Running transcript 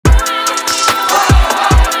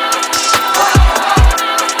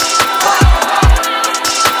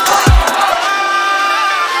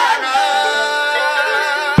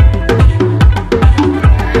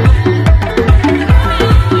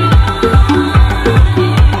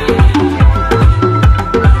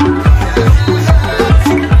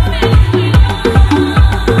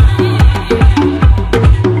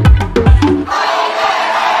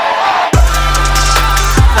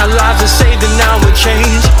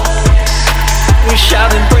We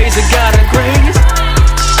shout and praise the God of grace.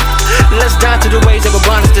 Let's die to the ways that were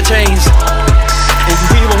bondage to chains, and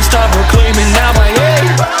we won't stop proclaiming now by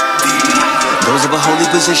those of a holy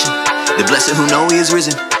position, the blessed who know he is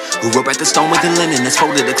risen, who wrote back the stone with the linen that's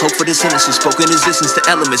folded a cloak for the sinners, who spoke in existence to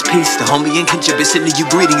elements, peace, the homie and kinship is sending you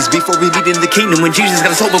greetings before we meet in the kingdom when Jesus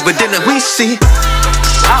got us over for dinner. We see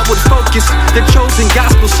outward focus, the chosen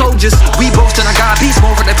gospel soldiers. We boast in our God, peace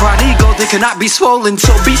more for that pride ego that cannot be swollen.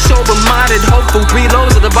 So be sober-minded, hopeful,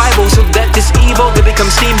 reloads of the Bible, so that this evil that become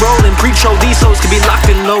steamrolled and pre-show these souls can be locked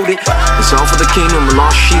and loaded. It's all for the kingdom, a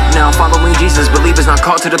lost sheep now following Jesus. Believers not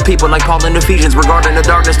called to the people like Paul in Ephesians, regarding the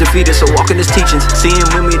darkness defeated, so walk in his teachings. Seeing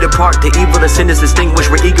when we depart, the evil, the sin is distinguished.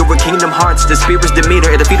 We're eager with kingdom hearts, the spirit's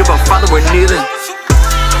demeanor. At the feet of our Father we're kneeling.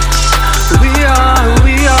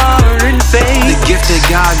 We are in faith. The gift that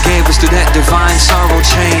God gave us through that divine sorrow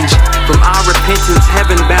change. From our repentance,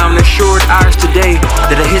 heaven bound, assured ours today,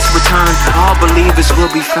 that at his return, all believers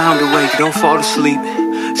will be found awake. Don't fall asleep.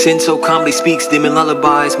 Sin so calmly speaks, demon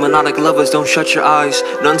lullabies. Melodic lovers, don't shut your eyes.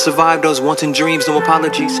 None survive those wanton dreams, no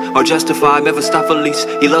apologies are justified. Never stop a lease.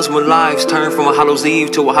 He loves when lives turn from a Hallow's Eve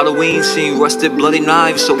to a Halloween scene. Rusted, bloody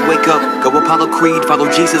knives, so wake up. Go Apollo Creed, follow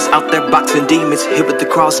Jesus out there boxing demons. Hit with the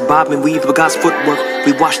cross, bob and weave with God's footwork.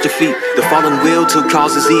 We wash the feet, the fallen will to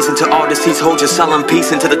cause disease. Into all deceits, hold your solemn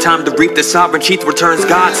peace. Until the time to reap the sovereign chief returns.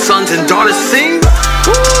 God's sons and daughters sing.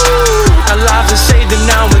 Our lives are saved and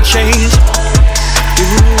now we're changed.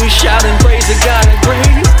 We shout and praise the God of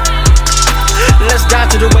grace. Let's die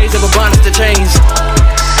to the ways that were bondage to chains,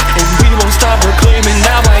 and we won't stop proclaiming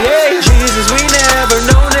now by Jesus we never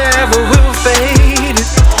will fade.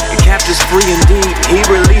 The captive's free indeed, he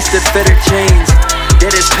released the fettered chains.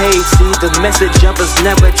 Debt is paid, see the message of us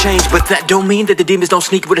never change. But that don't mean that the demons don't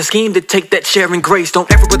sneak with a scheme to take that sharing grace. Don't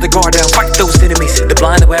ever put the guard down, fight those enemies. The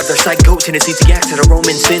blind who have their psycho tendencies to act to the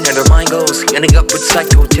Roman sin, and their mind goes ending up with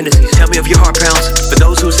psycho tendencies. Tell me of your heart pounds for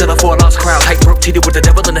those who settle for a lost crowd. Tight rope teeted with the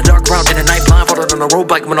devil in the dark route, in the night blindfolded on a road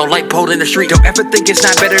bike with no light pole in the street. Don't ever think it's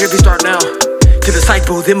not better if you start now. To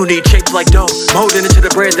disciple them who need shaped like dough, molding into the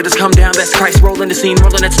bread that has come down. That's Christ rolling the scene,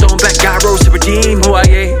 rolling that stone back. God rose to redeem who I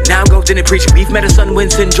am. Now go in and preach. We've met a sun, wind,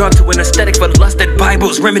 sin, drug to an aesthetic for lust. That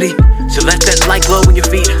Bible's remedy. So let that light glow in your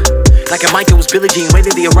feet. Like a Micah was Billie Jean,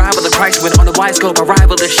 waiting the arrival of Christ. When on the wide scope,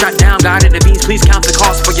 arrival is shot down. God intervenes, please count the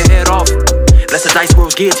cost for your head off. Lest the dice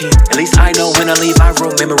rolls guillotine. At least I know when I leave my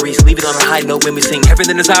room, memories. Leave it on a high note when we sing. Heaven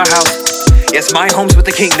is our house. Yes, my home's with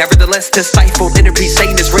the king. Nevertheless, to stifle inner peace,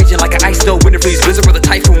 Satan is raging like an ice snow. Winter freeze, blizzard with a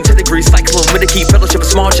typhoon to the degree. Cyclone, with a key fellowship, a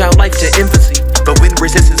small child life to infancy. But when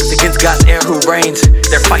resistance is against God's air who reigns,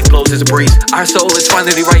 their fight blows as a breeze. Our soul is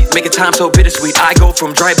finally right, making time so bittersweet. I go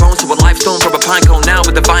from dry bones to a live stone, from a pine cone now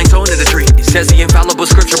with the vine tone in the tree. He says the infallible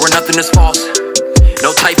scripture where nothing is false.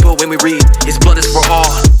 No typo when we read, his blood is for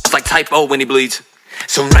all. It's like typo when he bleeds.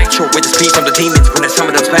 So nitro with the speed from the demons. When there's some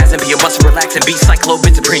of them spaz and be a must relax and be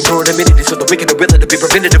cyclo-bins and bring your divinity. So the wicked will to be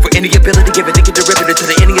preventative for any ability. Give a thinking derivative to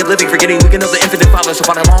the any of living. Forgetting we can know the infinite father. So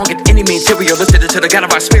follow along at any means till we are lifted to the God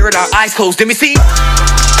of our spirit. Our eyes closed, and we see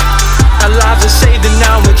our lives are saved and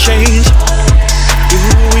now we're changed.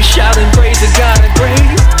 We shout and praise the God of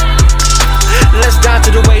grace. Let's die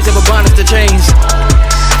to the ways that were bondage to chains,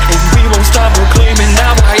 and we won't stop proclaiming now.